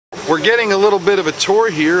we're getting a little bit of a tour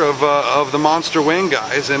here of the Monster Wing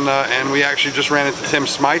guys, and we actually just ran into Tim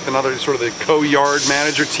Smythe, another sort of the co-yard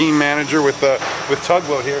manager, team manager with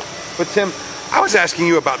Tugboat here. But Tim, I was asking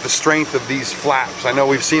you about the strength of these flaps. I know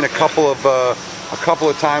we've seen a couple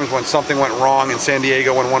of times when something went wrong in San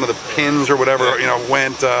Diego when one of the pins or whatever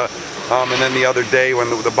went, and then the other day when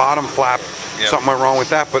the bottom flap something went wrong with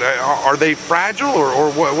that. But are they fragile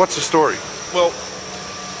or what's the story? Well,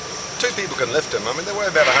 two people can lift them. I mean, they weigh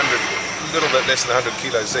about 100, a little bit less than 100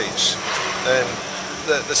 kilos each, and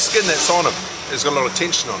the skin that's on them has got a lot of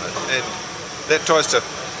tension on it, and that tries to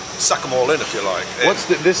suck them all in, if you like. And what's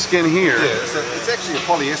this skin here? Yeah, it's actually a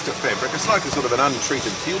polyester fabric. It's like a sort of an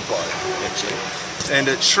untreated field pipe, actually, and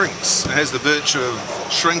it shrinks. It has the virtue of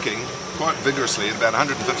shrinking quite vigorously at about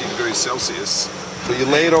 150 degrees Celsius. So you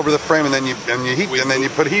lay it over the frame and then you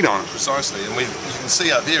put heat on it. Precisely, and you can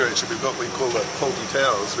see up here actually we've got what we call the faulty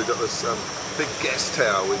towers. We've got this big gas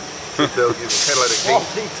tower we built using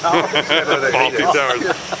catalytic heat. Faulty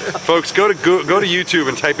towers. Folks, go to YouTube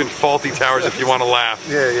and type in faulty towers if you want to laugh.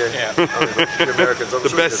 Yeah. I mean, the Americans,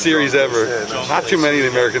 the best series ever. Yeah, not too many of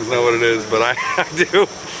the Americans know what it is, but I do.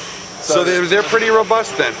 So they're pretty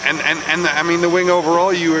robust then, and I mean the wing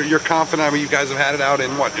overall, you're confident. I mean, you guys have had it out in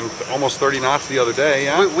almost 30 knots the other day.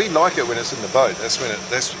 Yeah. We like it when it's in the boat. That's when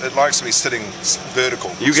it likes to be sitting vertical.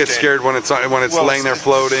 You get scared when it's laying there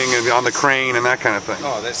floating and on the crane and that kind of thing.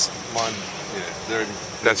 Oh, that's mine. Yeah,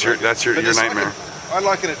 that's your nightmare. I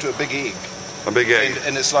liken it to a big egg. A big egg.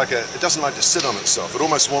 And it's like it doesn't like to sit on itself. It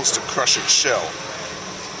almost wants to crush its shell.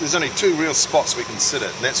 There's only two real spots we can sit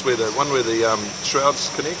at, and that's where the shrouds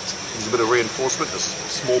connect. There's a bit of reinforcement, a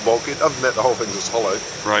small bulkhead. Other than that, the whole thing's just hollow.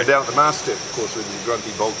 Right. And down at the mast step, of course, with the grunty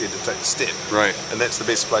bulkhead to take the step. Right. And that's the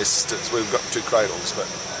best place. We've got two cradles, but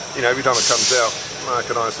every time it comes out, Mark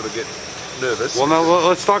and I sort of get nervous. Well, now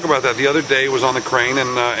let's talk about that. The other day it was on the crane,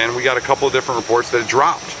 and we got a couple of different reports that it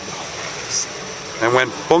dropped and went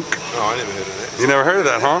bunk. Oh, I never heard of that. You never heard of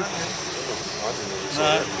that, huh?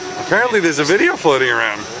 No. Apparently there's a video floating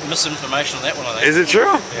around. Misinformation on that one, I think. Is it true?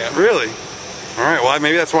 Yeah. Really? All right, well,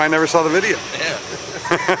 maybe that's why I never saw the video.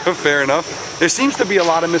 Yeah. Fair enough. There seems to be a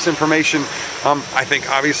lot of misinformation. I think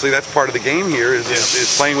obviously that's part of the game here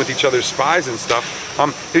is playing with each other's spies and stuff.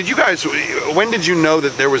 Did you guys, when did you know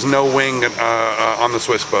that there was no wing on the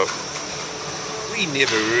Swiss boat? We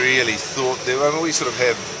never really thought there. I mean, we sort of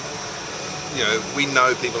have, we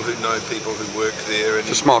know people who work there. And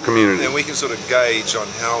it's a small community. And we can sort of gauge on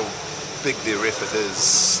how big their effort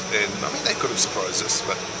is. And I mean, they could have surprised us,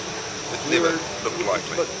 but it never looked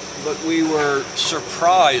likely. But we were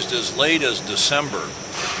surprised as late as December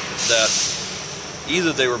that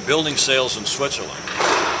either they were building sails in Switzerland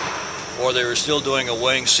or they were still doing a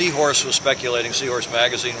wing. Seahorse was speculating, Seahorse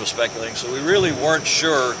Magazine was speculating, so we really weren't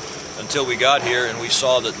sure until we got here and we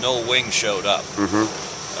saw that no wing showed up. Mm-hmm.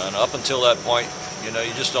 And up until that point, you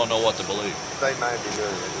just don't know what to believe. They may be doing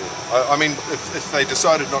it. Yeah. I mean, if they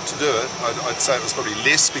decided not to do it, I'd say it was probably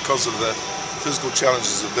less because of the physical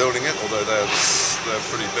challenges of building it, although they're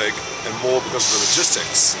pretty big, and more because of the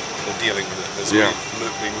logistics of dealing with it, as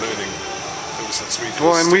we've been learning ever since we first.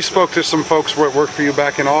 Well, and we spoke to some folks who worked for you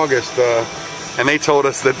back in August, and they told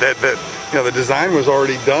us that the design was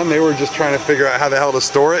already done. They were just trying to figure out how the hell to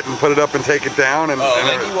store it and put it up and take it down. And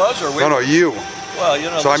he was, or we? No, you.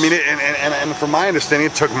 Well, So I mean, and from my understanding,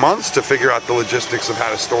 it took months to figure out the logistics of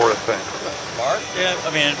how to store a thing. Mark? Yeah,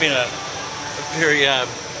 I mean, it'd been a very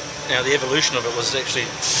the evolution of it was actually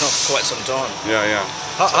not quite some time. Yeah.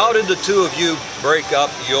 How did the two of you break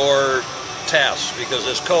up your tasks? Because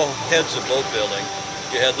as co-heads of boat building,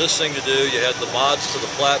 you had this thing to do, you had the mods to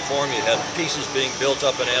the platform, you had pieces being built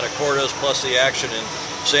up in Anacortes, plus the action in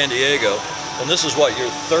San Diego. And this is what, your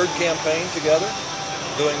third campaign together,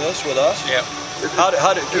 doing this with us? Yeah. How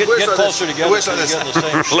did get closer together so you get the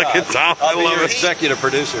same shot? Look at Tom, I love it. Executive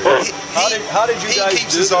producer. How did you guys He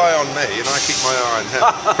keeps his eye on me, and I keep my eye on him.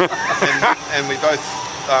 and we both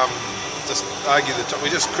just argue we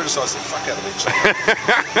just criticise the fuck out of each other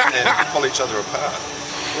and pull each other apart.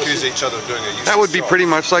 Accuse each other of doing a useless That would be job. pretty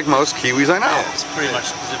much like most Kiwis I know. Yeah, It's pretty much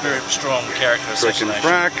a very strong character Frick and assassination.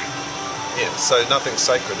 frack. Yeah, so nothing's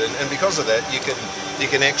sacred, and because of that, you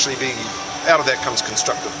can actually be out of that comes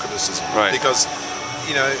constructive criticism. Right. Because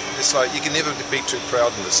it's like you can never be too proud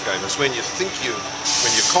in this game. It's when you're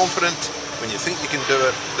confident, when you think you can do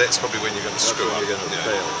it, that's probably when you're going to screw up. You're going to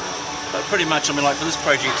fail. But pretty much, I mean, like for this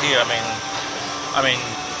project here, I mean,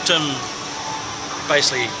 Tim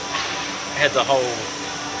basically had the whole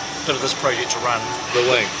bit of this project to run. The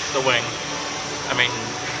wing. The wing. I mean,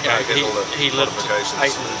 he lived,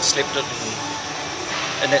 ate and slept it, and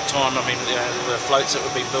in that time, I mean, the floats that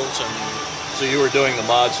would be built, and So you were doing the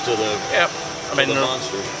mods to the Yeah, I mean, the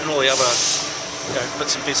monster. and all the other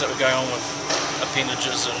bits and pieces that were going on with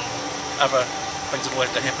appendages and other things that will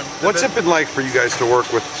have to happen. What's it been like for you guys to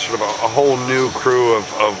work with sort of a whole new crew of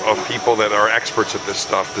people that are experts at this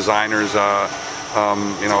stuff, designers?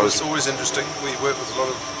 You know, it's always interesting. We've worked with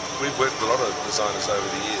a lot of designers over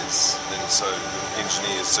the years, and so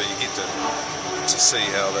engineers. So you get to see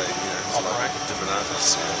how they operate different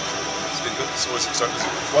artists. It's been good. It's always exciting.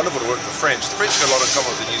 It's wonderful to work with the French. The French have got a lot in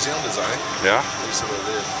common with the New Zealanders, I think. Yeah. Sort of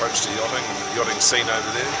their approach to yachting, and the yachting scene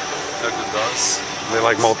over there. They're good guys. They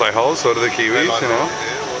like multi-hulls, so do the Kiwis, Like, you know.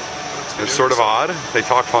 Yeah, well, They're sort of odd. They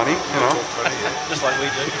talk funny, you know. Talk funny, yeah. Just like we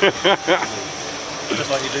do.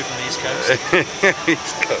 Just like you do from the East Coast.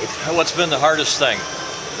 East Coast. What's been the hardest thing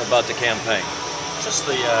about the campaign? Just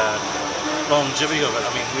the longevity of it.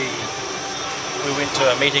 I mean, we went to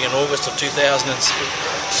a meeting in August of 2007,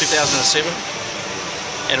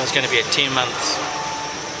 and it was going to be a 10-month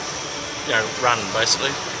run, basically.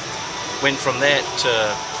 Went from that to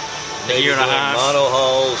a year and a half. Mono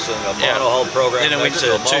hulls and a mono hull program. Then it went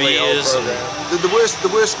to 2 years. The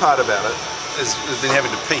worst part about it has been having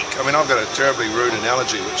to peak. I mean, I've got a terribly rude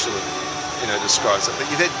analogy which sort of describes it. But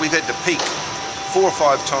we've had to peak 4 or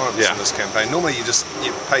 5 times in this campaign. Normally you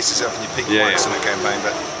pace yourself and you peak once in a campaign,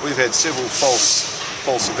 but we've had several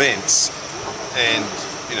false events, and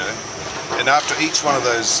and after each one of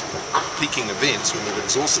those peaking events, when we've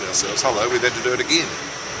exhausted ourselves, we've had to do it again,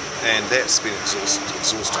 and that's been exhausting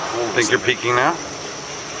for all of us. Think you're peaking now?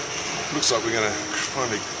 Looks like we're going to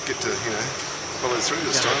finally get to follow through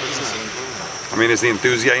this time, isn't it? I mean, is the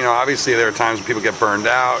enthusiasm, obviously there are times when people get burned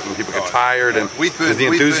out and people get tired, and is the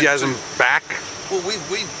enthusiasm back? Well,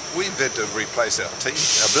 we've had to replace our team,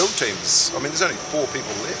 our build teams. I mean, there's only 4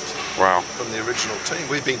 people left. Wow. From the original team.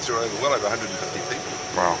 We've been through well over 150 people.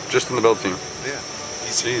 Wow. Just in the build team. Yeah.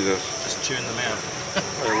 Jesus. Just chewing them out.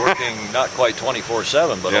 They're working not quite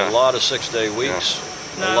 24/7, but a lot of 6-day weeks.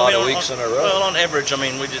 Yeah. A lot of weeks in a row. Well, on average, I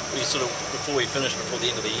mean, we sort of, before we finished, before the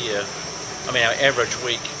end of the year, I mean, our average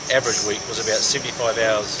week was about 75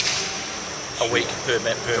 hours a week per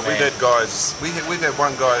man. We've had guys. We've had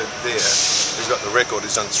one guy there who's got the record.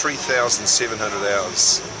 Who's done 3,700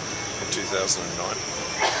 hours in 2009.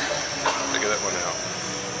 Figure that one out.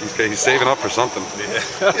 He's saving up for something. Yeah.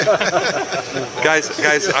 guys,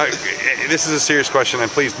 this is a serious question, and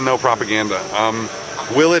please, no propaganda.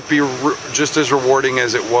 Will it be just as rewarding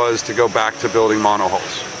as it was to go back to building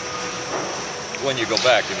monohulls? When you go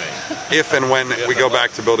back, you mean? If and when we go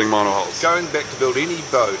back to building monohulls. Going back to build any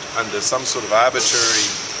boat under some sort of arbitrary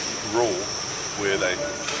rule where they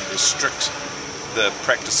restrict the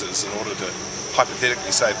practices in order to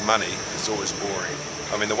hypothetically save money is always boring.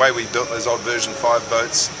 I mean, the way we built those old version 5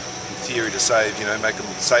 boats, in theory to save, make them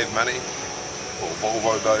save money, or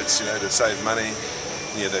Volvo boats, to save money,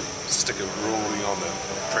 they stick a ruling on the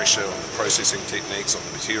pressure, on the processing techniques, on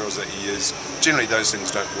the materials that you use. Generally, those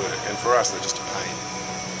things don't work, and for us, they're just a pain.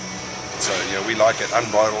 So, we like it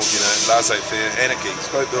unbridled, laissez-faire, anarchy,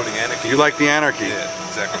 boat building anarchy. You like the anarchy. Yeah,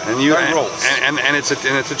 exactly. And you no rules. And it's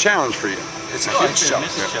a challenge for you. It's a huge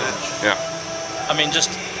challenge. Yeah. I mean,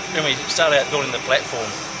 just when we started out building the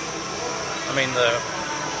platform, I mean, the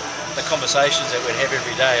conversations that we'd have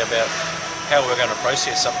every day about how we were going to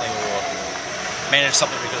process something or manage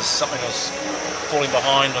something because something was falling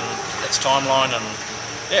behind on its timeline, and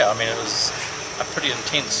I mean, it was a pretty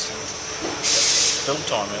intense build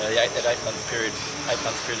time, that 8-month period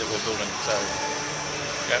that we're building. So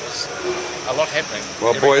it was a lot happening.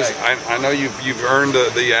 Well, boys, I know you've earned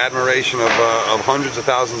the admiration of hundreds of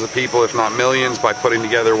thousands of people, if not millions, by putting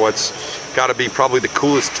together what's got to be probably the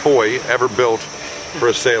coolest toy ever built for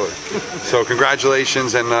a sailor. So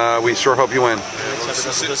congratulations, and we sure hope you win.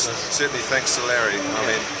 Certainly thanks to Larry. I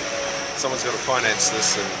mean, someone's got to finance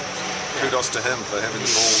this, and kudos to him for having the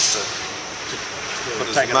balls to put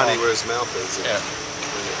his money where his mouth is. Yeah.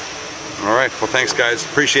 All right. Well, thanks, guys.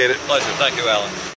 Appreciate it. Pleasure. Thank you, Alan.